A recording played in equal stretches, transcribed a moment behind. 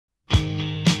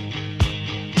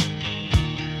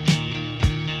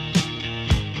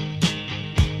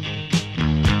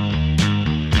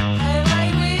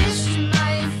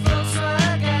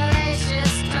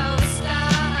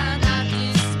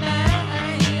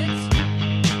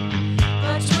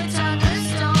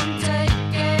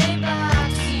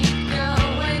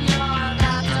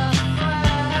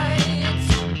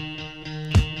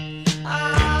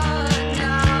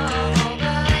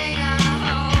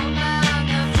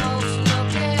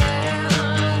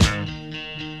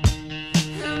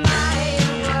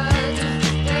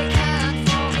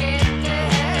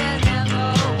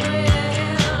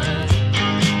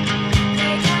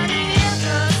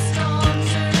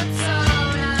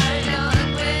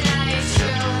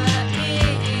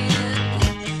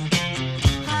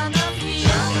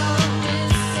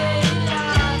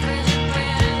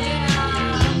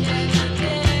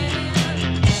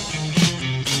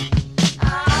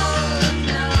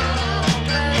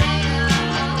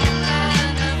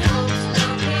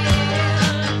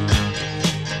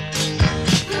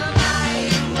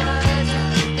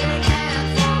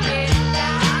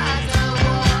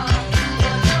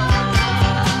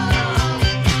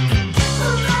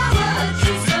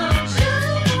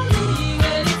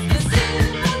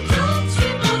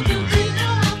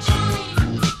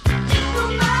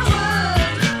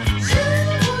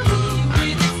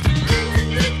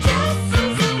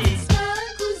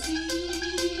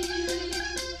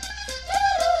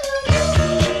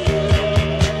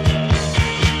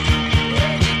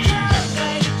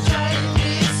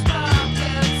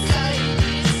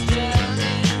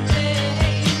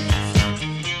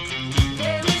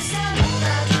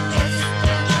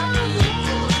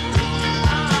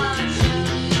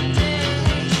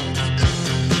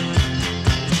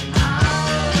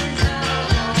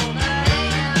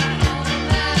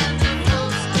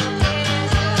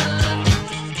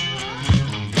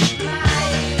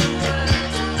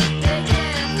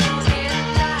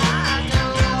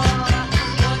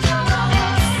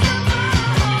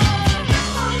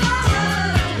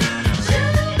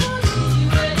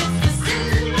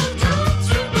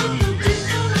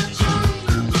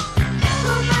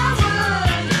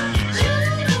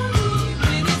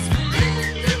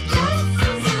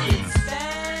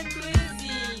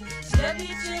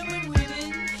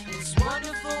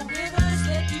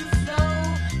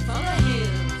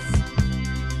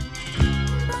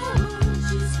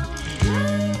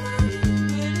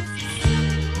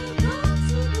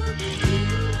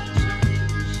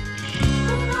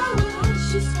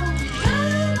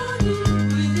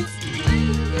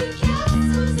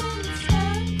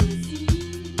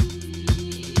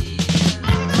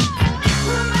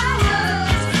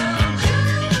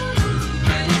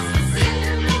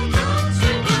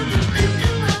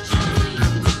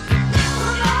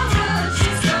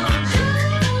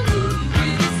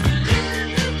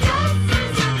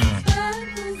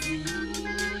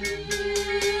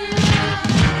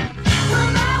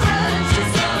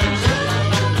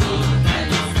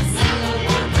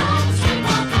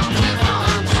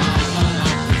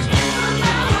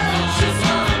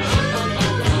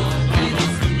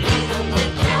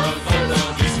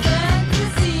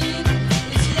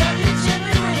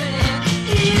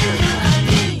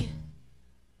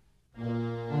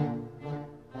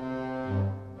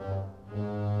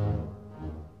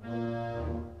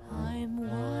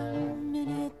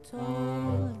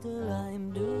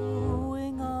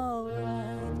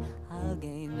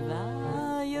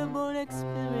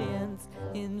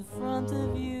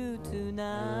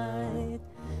tonight.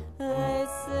 They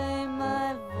say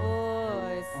my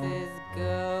voice is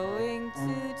going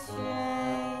to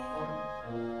change.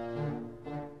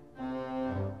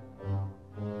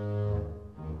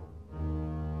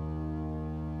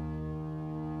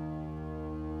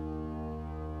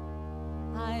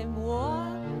 I'm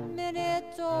 1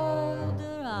 minute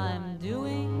older, I'm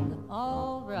doing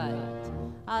all right.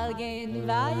 I'll gain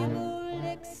valuable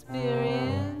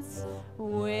experience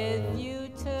with you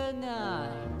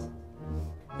tonight.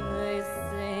 They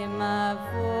say my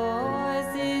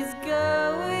voice is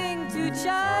going to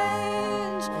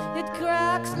change. It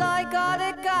cracks like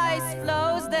Arctic ice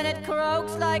flows, then it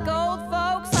croaks like old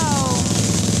folks home.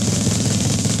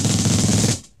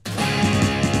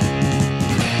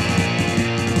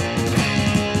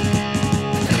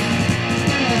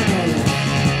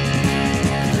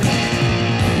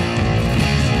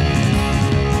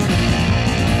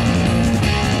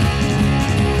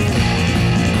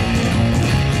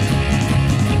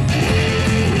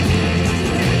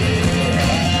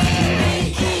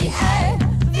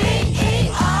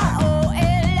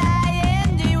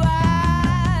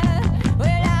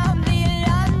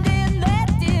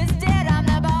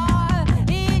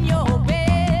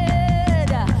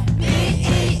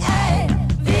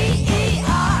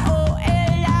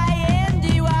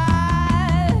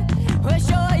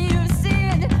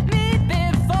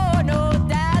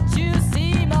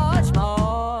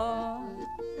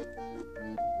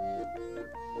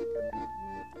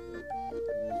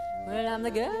 Well, I'm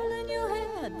the girl in your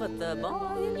head, but the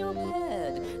boy in your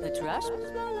bed. The trash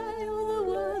man's ballet with the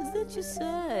words that you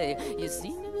say. You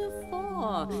seen me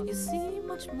before, you see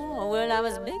much more. Well, I'm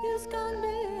as big as can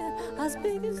be, as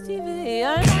big as TV.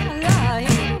 I'm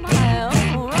my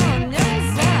own run,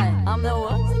 yes, I'm the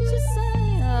ones that you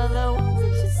say, the ones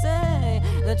that you say.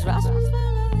 The trash man's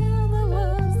ballet are the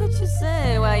words that you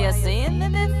say. Well, you seen me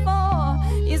before,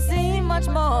 you see much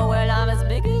more. Well, I'm as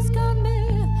big as can be,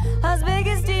 as big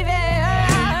as TV.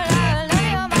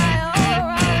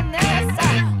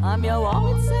 I'm your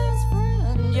old son's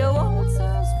friend, your old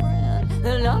son's friend.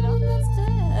 The London that's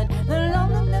dead, the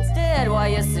London that's dead. Why,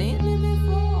 you seen me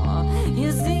before,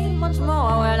 you see much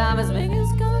more. Well, I'm as big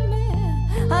as can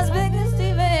be, as big as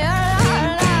TV.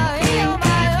 You're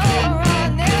my old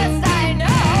run, yes, I know.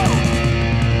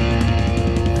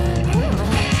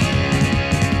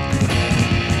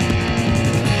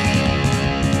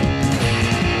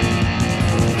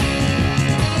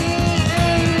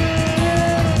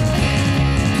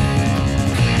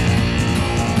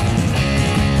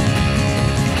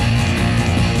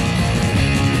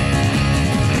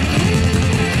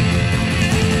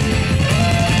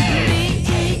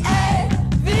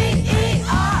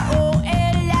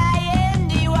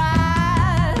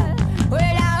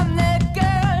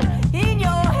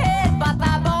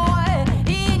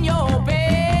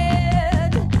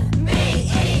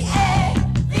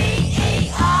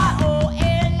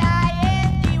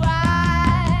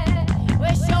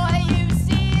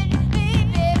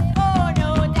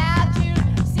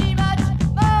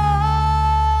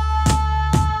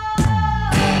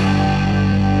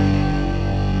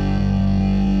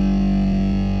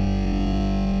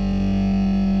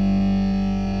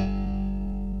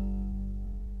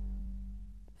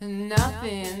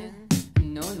 Nothing,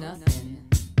 no nothing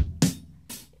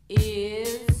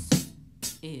is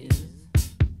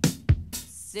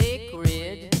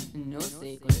sacred, no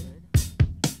sacred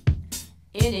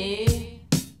any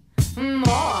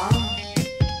more.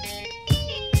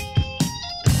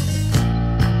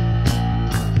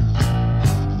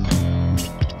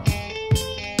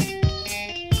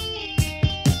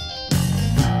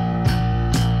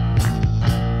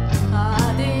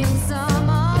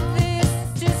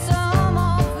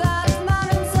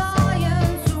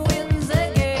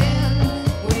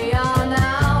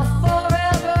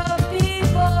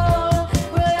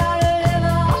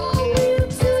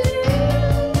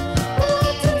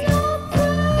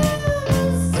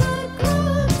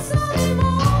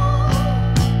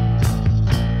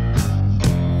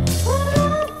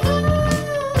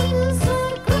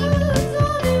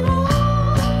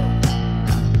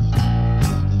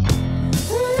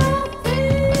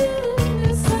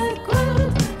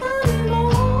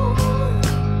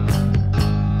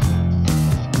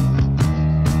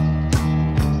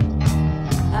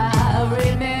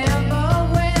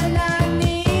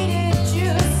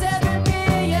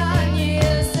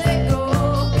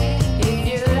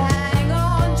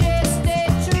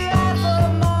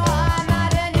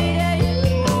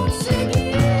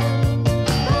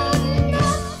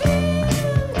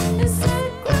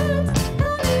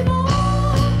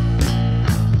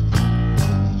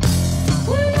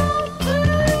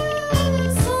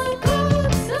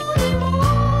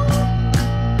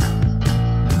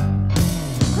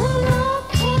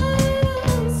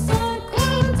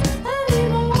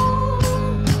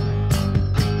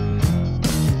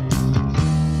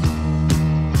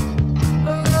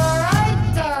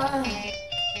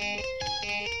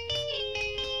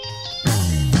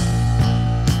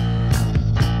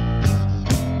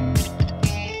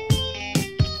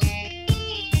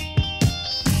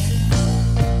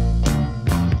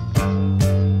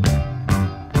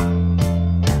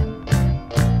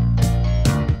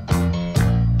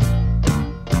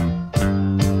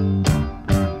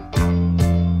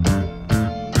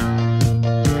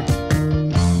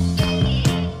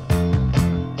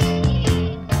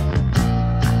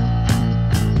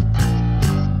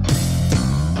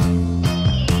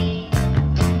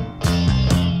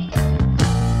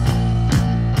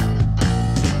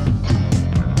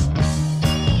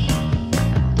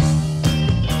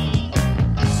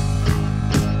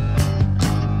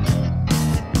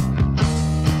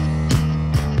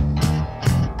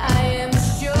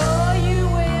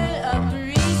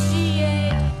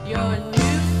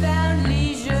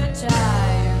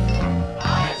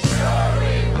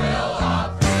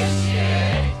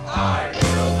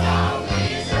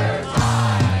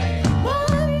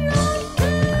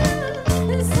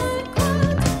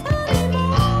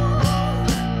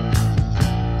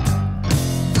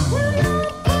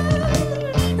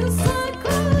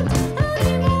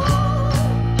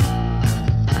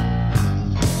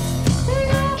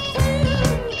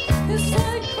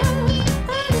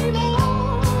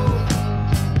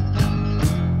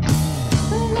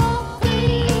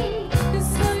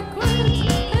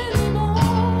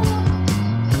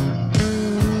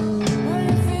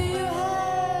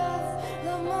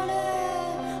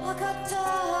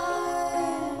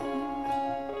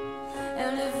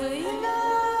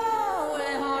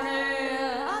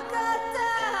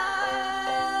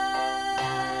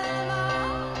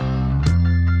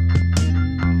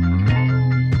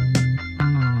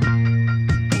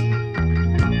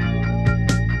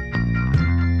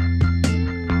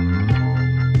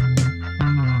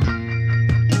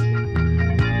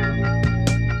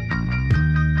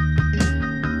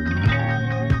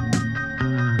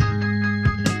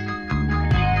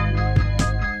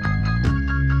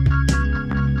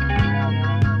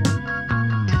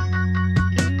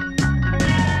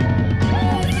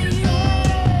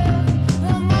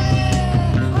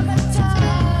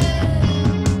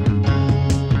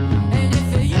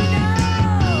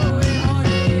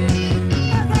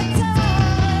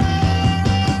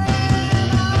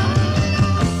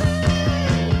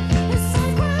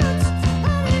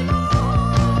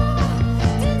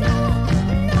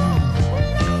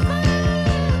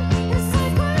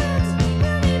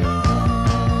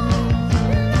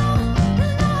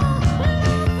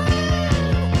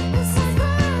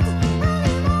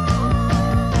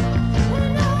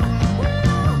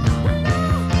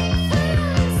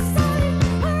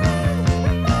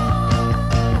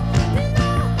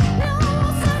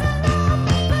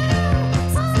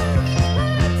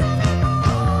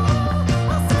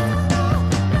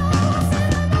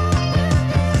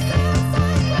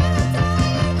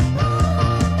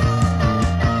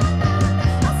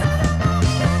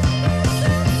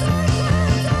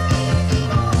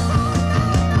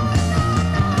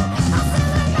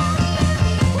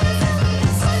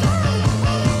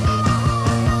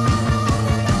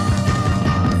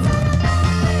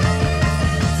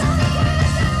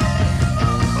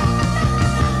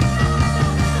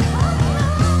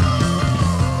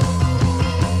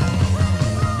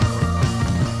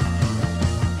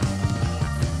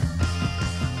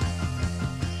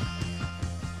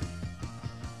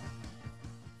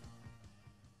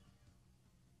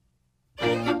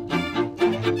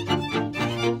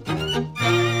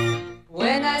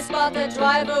 spot the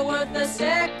driver worth a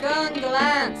second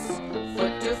glance.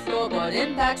 Foot to floorboard,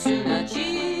 impact soon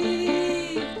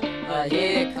achieved. But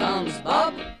here comes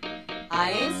Bob.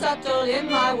 I ain't subtle in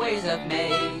my ways of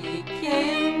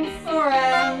making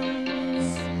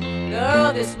friends.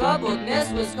 Girl, this bubbled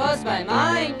mess was caused by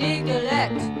my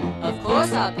neglect. Of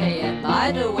course I'll pay, and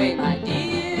by the way, my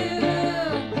dear,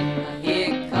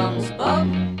 here comes Bob.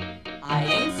 I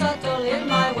ain't subtle in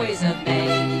my ways of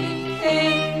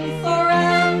making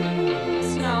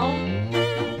friends, no.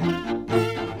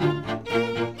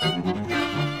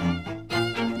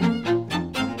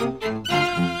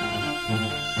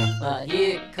 But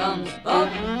here comes Bob.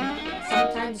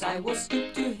 Sometimes I will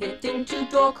stoop to hit into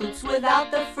door coops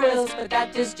without the frills, but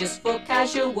that is just for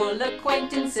casual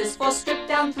acquaintances, for stripped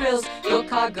down thrills. Your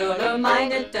car, girl, or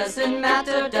mine, it doesn't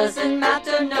matter,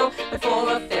 no. But for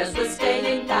affairs with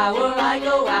staying power, I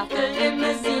go after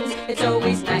limousines. It's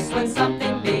always nice when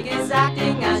something big is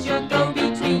acting as your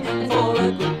go-between. And for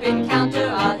a group encounter,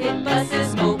 I'll hit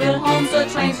buses, mobile homes, or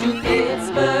trains to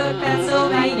Pittsburgh,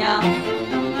 Pennsylvania.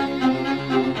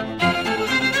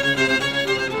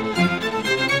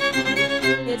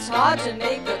 It's hard to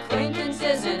make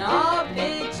acquaintances in our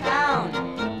big town.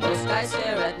 Most guys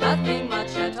stare at nothing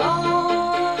much at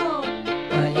all.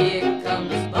 But here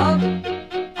comes Bob. I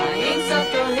ain't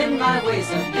subtle in my ways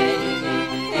of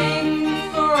making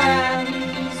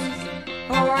friends.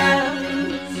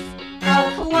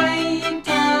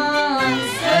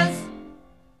 Acquaintances.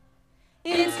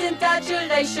 Instant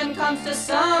adulation comes to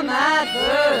some at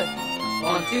birth.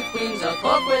 Born to queens or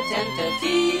corporate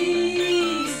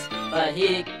entities. But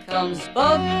here comes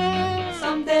Bob.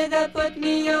 Someday they'll put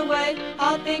me away.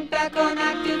 I'll think back on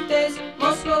active days.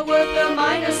 Most were worth the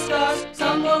minor scars,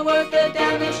 some were worth the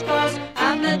damaged cars.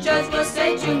 And the judge will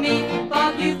say to me,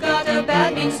 Bob, you've got a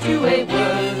bad means to a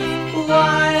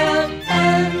worthwhile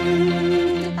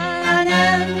end. An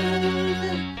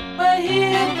end. But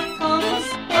here comes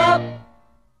Bob.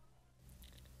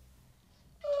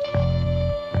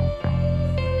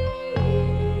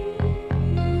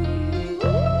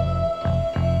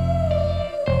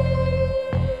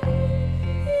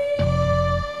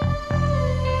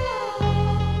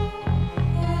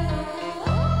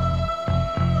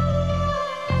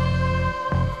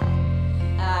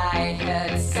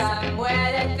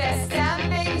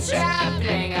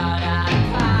 Trampling on a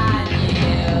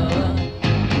patio.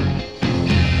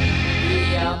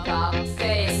 Your cock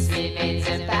face remains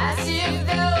impassive,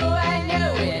 though I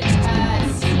know it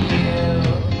hurts you.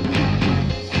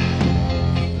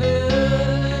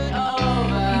 Moon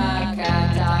over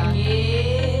Kentucky,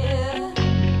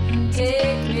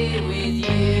 take me with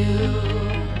you.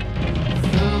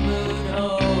 Full moon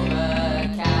over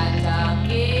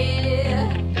Kentucky,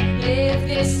 live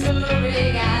this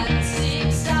moving and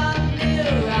seek some new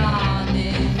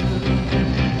rendezvous.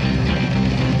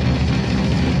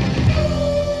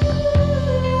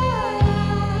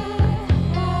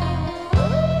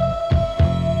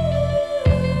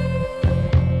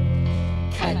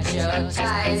 Cut your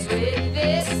ties with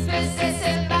this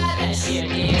persistent mother, she'll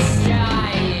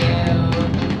destroy you.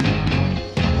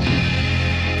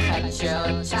 Cut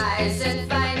your ties and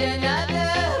find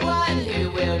another one who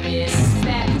will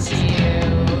respect you.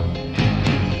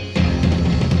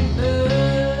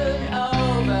 Moon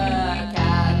over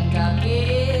Kentucky,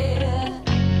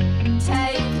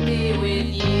 take me with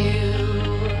you.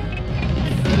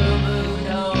 Full moon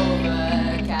over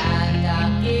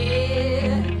Kentucky,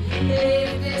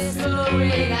 leave this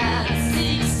glory and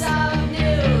seek some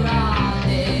new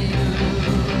rendezvous.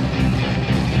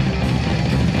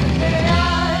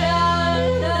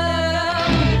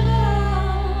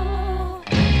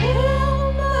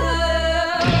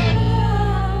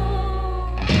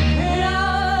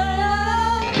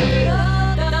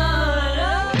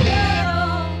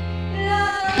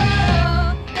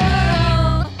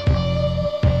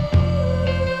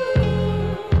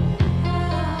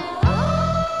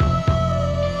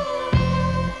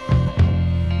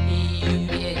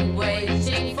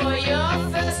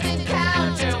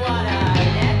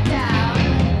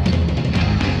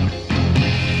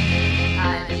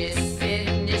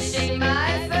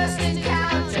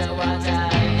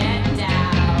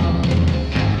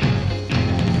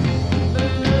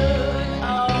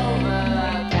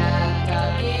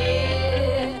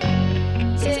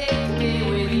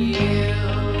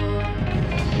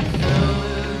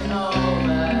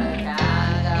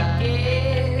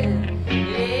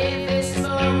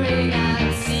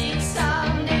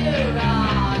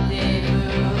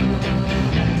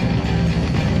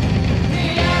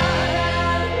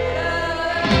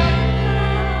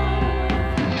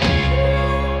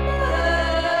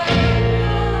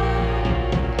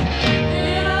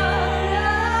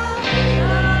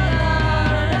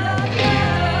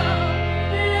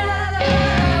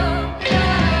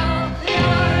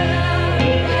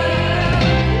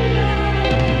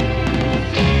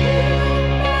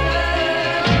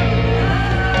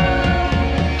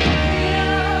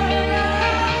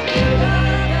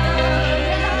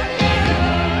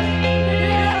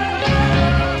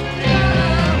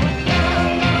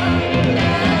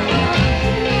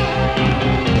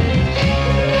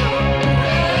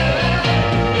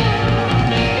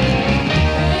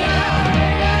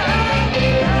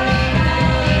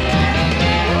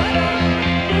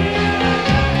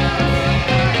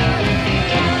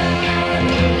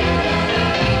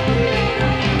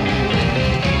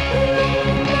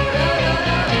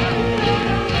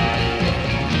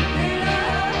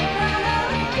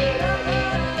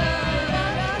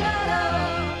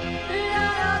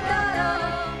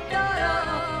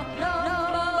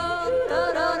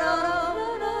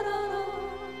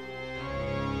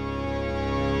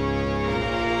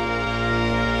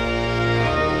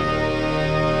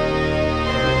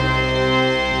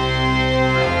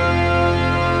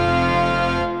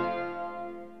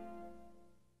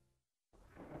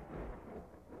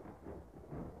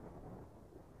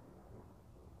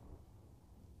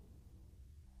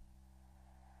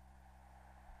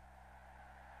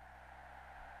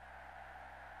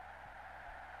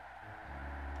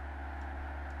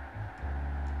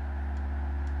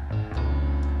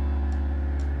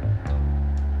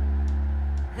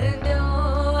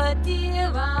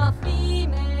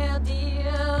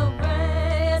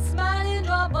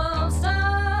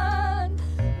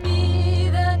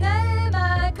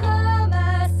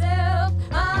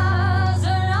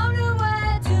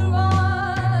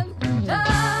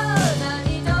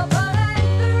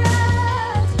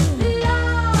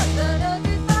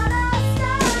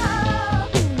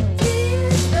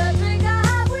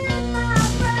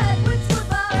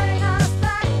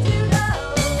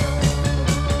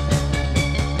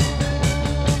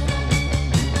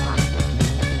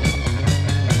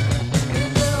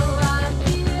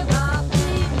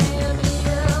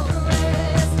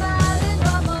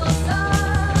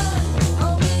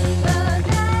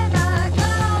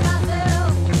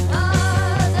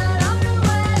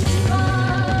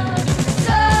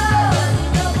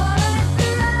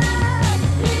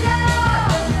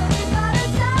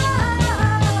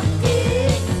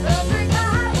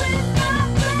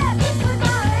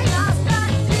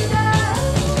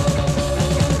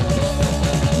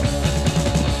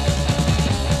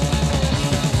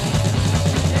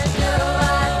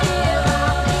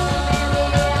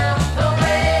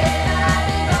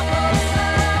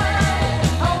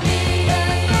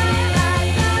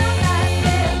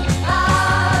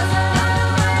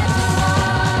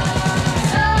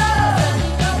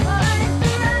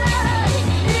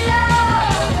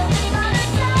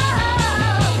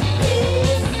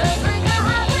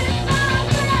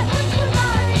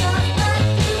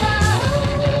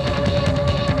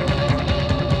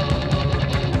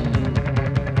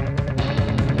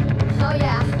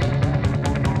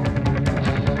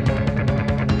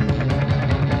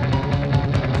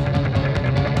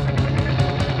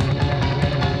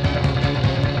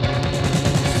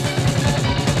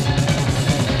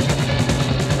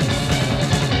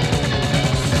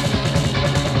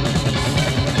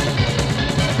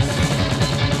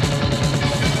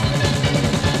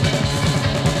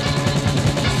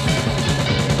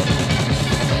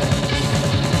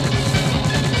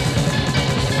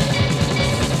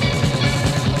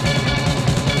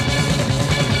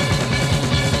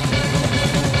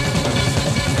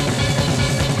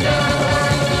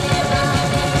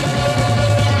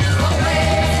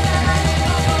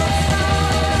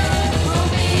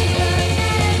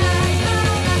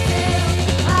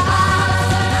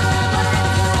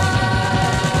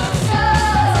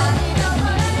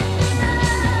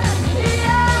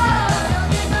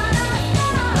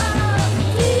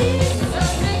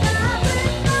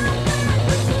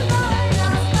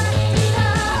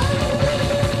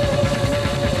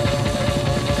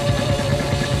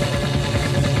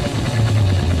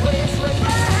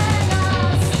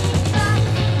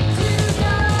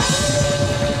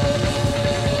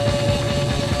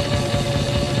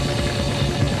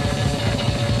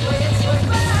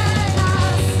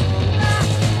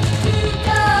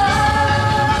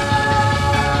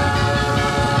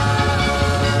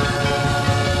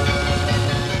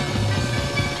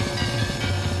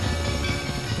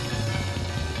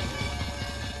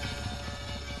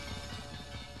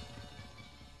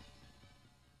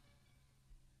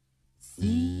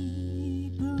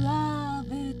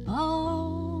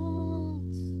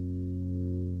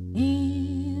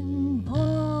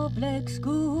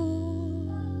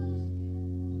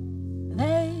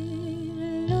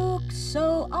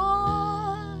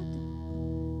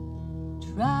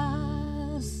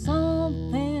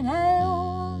 something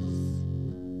else,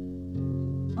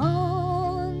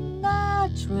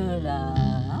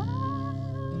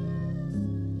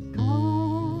 unnaturalized,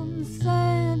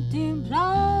 consent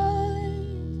implied,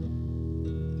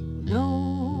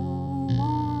 no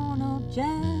one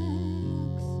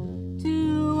objects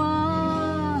to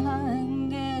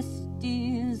unguessed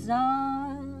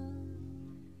desire.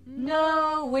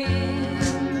 No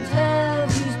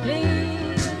interviews, please.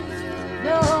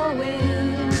 No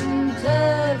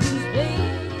interviews,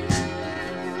 please.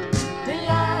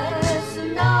 Life's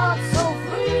not so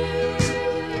free.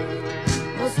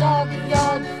 No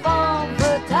stockyard farm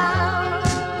for town.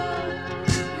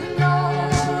 Nor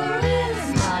is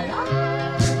my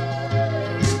life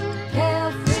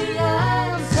carefree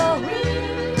and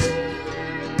serene.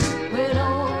 When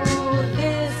all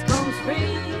this comes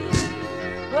free,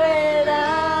 well, I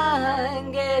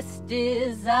guess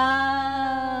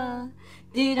desire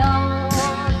did all.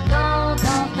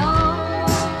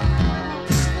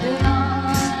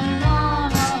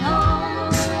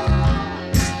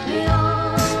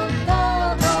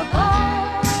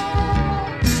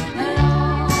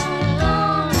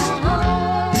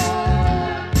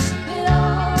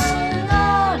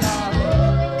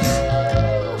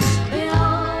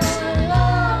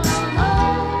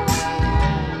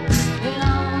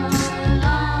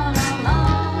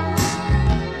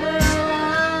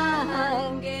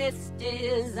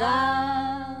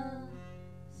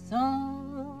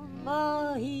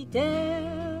 Somebody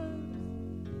dares,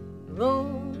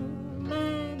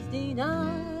 romance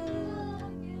denied.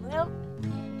 Well,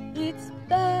 it's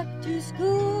back to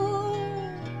school,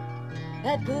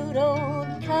 that good old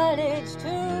college to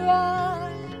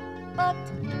ride. But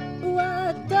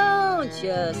why don't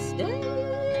you stay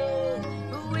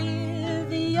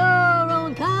with your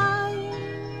own kind?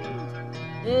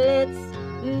 Let's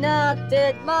not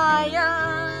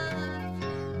admire,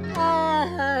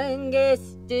 I guess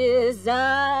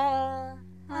desire.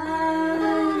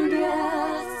 I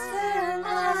guess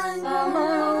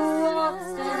summer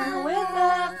walks in with a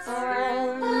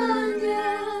friend. I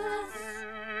guess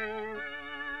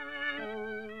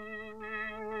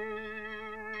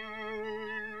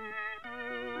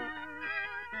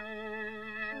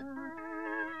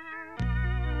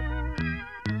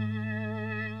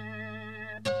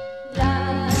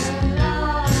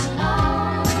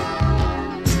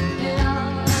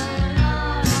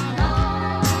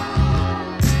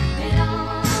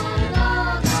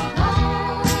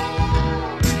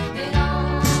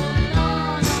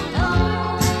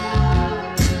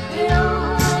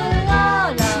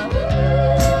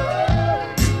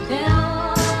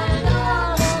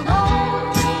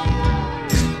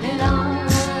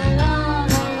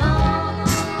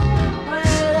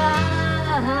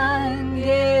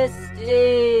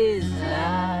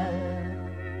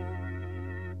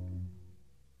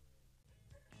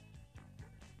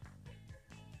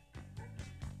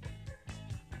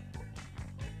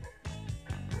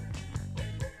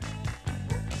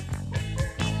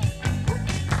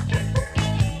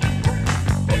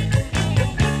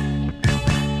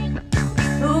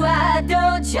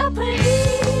don't you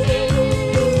please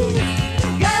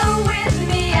go with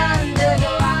me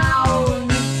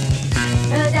underground,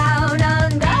 down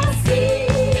under sea.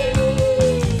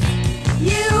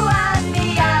 You and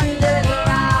me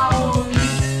underground.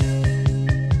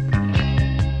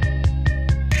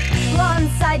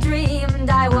 Once I dreamed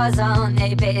I was on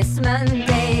a basement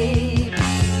tape,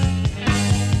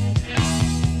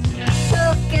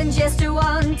 took in just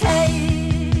one take.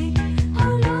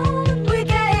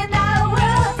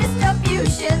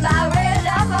 My red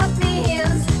love of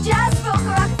means just for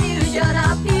correct fusion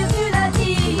appeals to the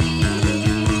teeth.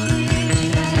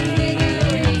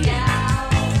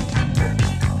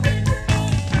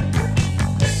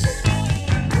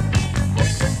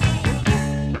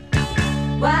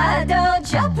 Why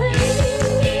don't you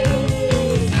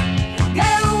please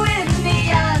go with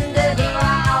me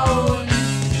underground,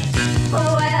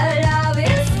 where love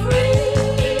is free?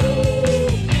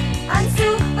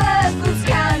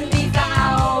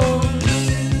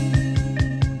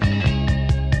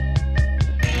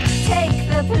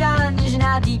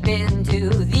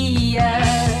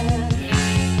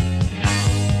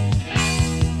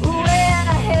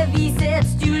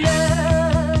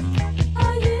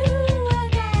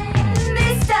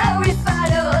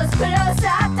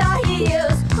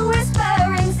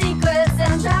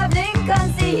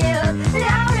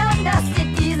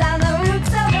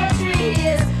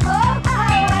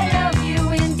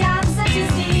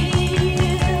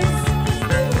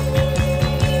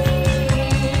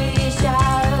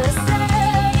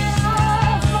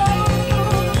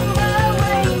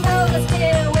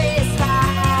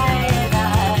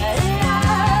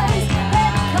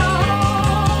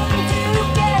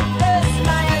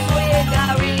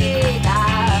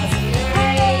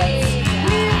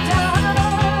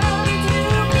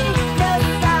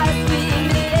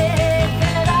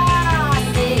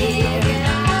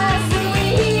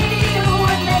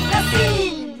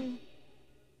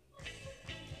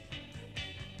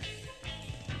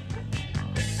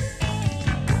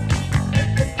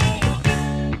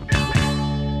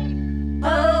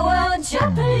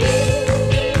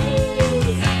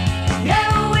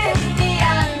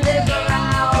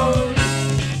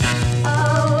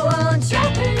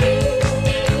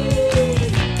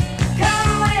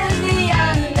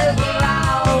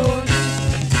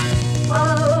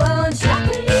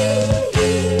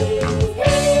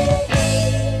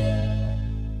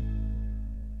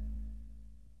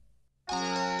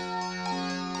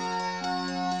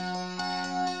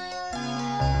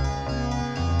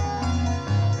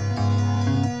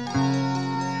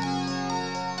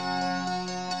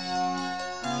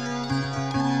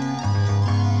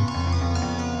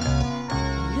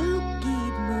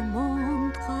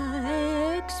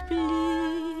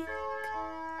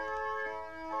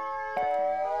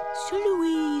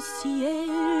 ciel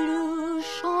le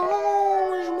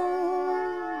changement.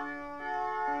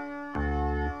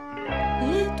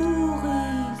 Les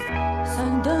touristes, ça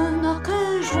ne donne que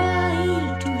joie,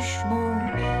 ils touchent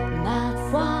ma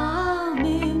foi,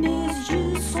 mais mes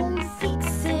yeux sont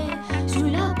fixés sur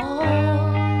la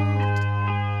porte.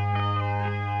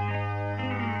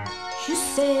 Je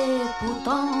sais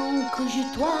pourtant que je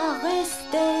dois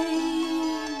rester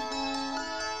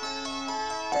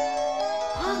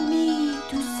parmi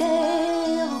tous ces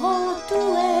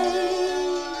retourés,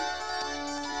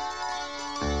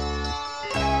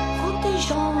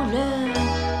 protégeant leur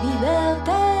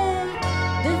liberté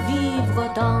de vivre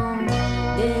dans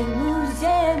des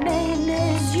musées, mais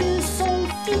mes yeux sont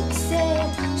fixés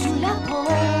sur la porte.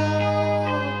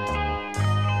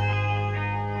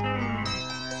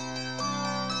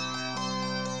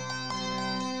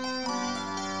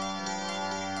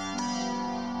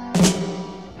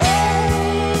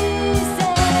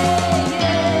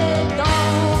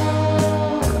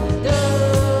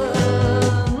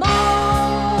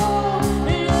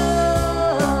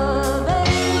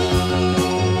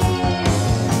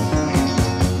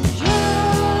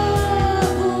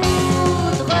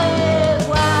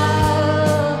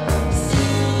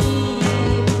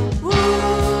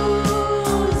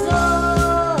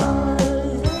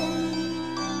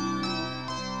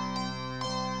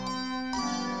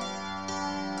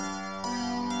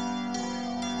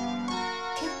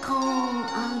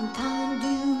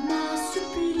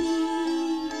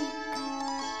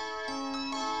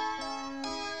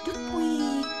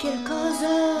 Quelques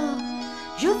heures,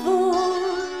 je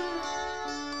vole.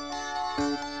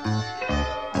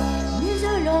 Mais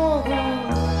alors,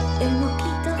 elle me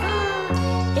quittera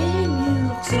et les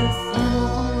murs se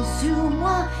fermeront sur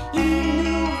moi. Il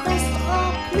ne restera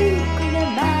plus que les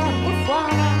marbres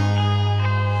froids.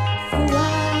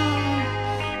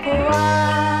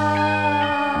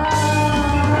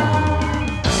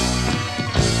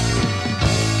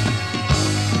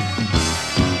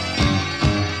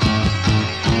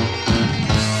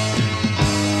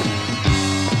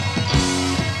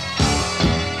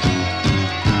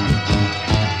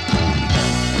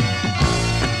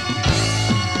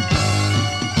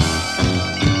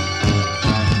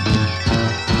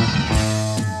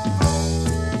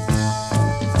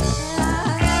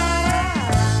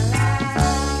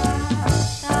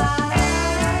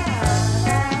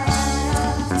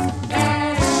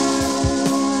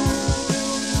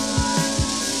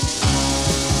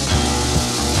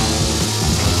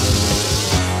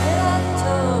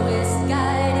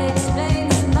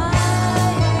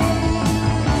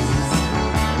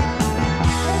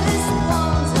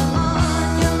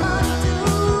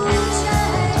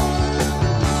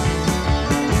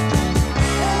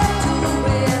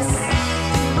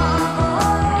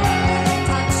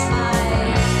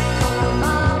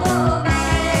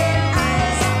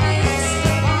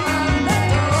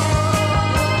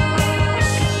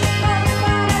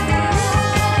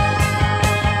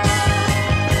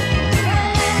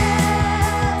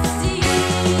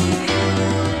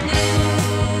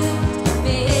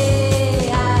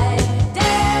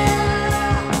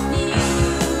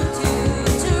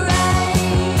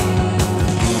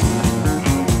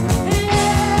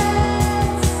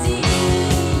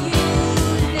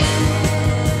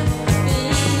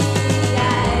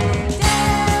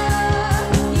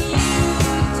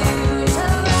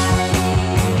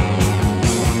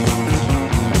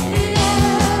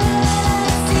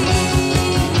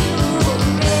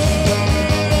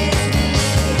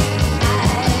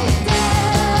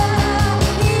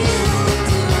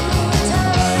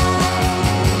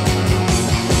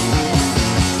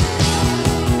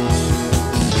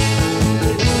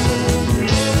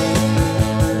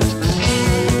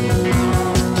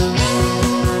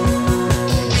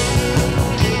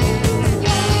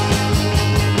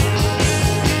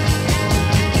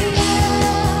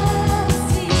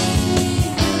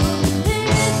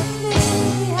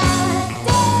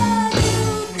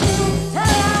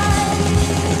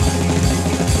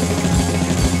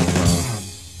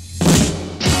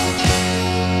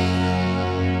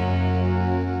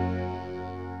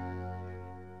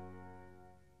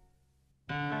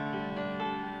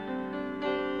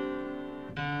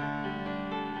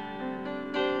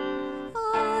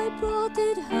 Brought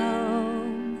it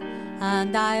home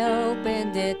and I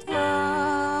opened it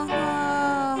up,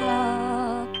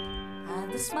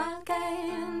 and the smile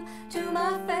came to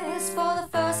my face for the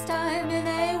first time in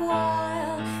a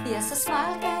while. Yes, a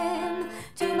smile came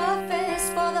to my face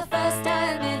for the first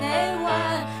time in a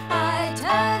while. I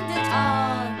turned it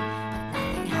on, but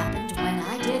nothing happened when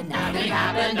I did. Nothing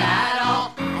happened at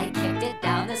all. I kicked it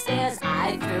down the stairs,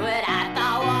 I threw it at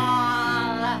the wall.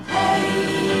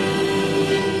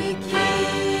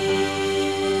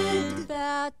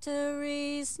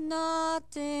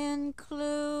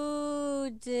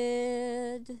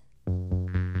 head.